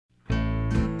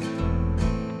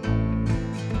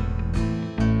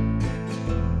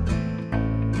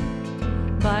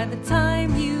the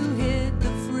time you hit the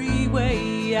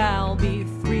freeway, I'll be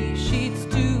 3 sheets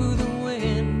to the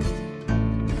wind.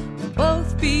 We'll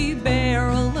both be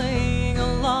barreling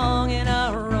along in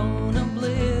our own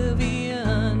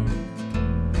oblivion.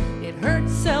 It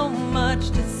hurts so much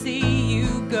to see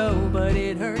you go, but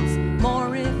it hurts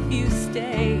more if you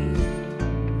stay.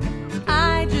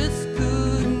 I just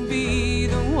couldn't be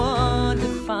the one to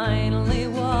finally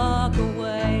walk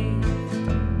away.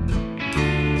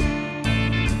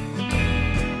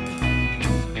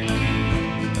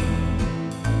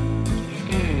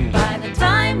 By the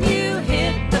time you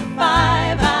hit the 5,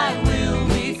 I will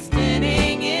be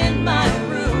standing in my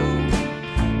room,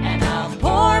 and I'll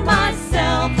pour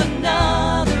myself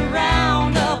another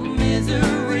round of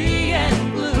misery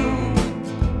and gloom.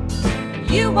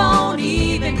 You won't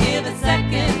even give a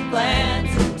second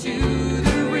glance into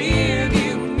the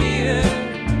rearview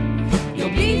mirror. You'll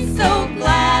be so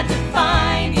glad to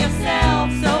find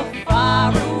yourself so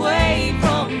far away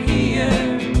from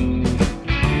here.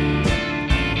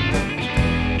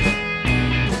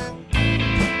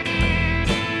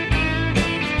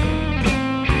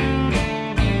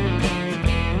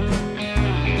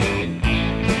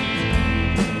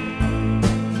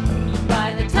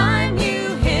 By the time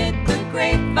you hit the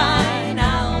grapevine,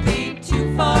 I'll be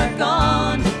too far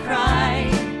gone to cry.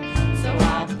 So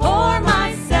I'll pour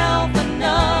myself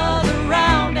another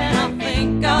round, and I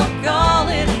think I'll call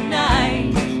it a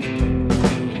night.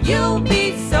 You'll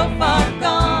be so far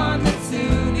gone that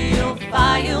soon you'll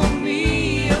file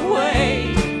me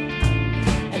away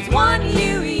as one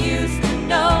you used to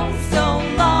know so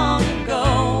long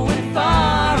ago and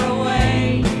far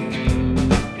away.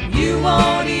 You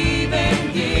won't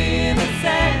even give a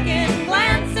second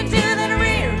glance into the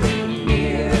rearview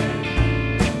mirror.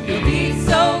 You'll be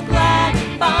so glad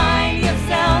to find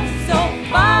yourself so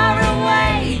far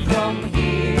away from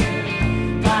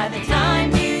here. By the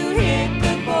time you hit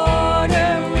the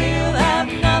border, we'll have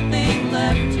nothing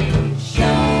left to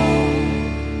show.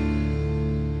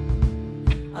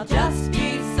 I'll just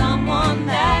be someone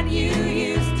that you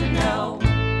used to know.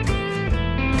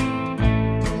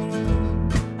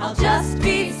 I'll just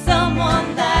be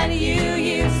someone that you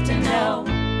used to know.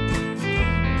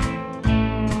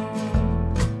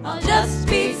 I'll just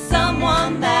be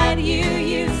someone that you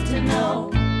used to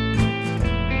know.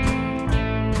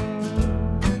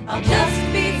 I'll just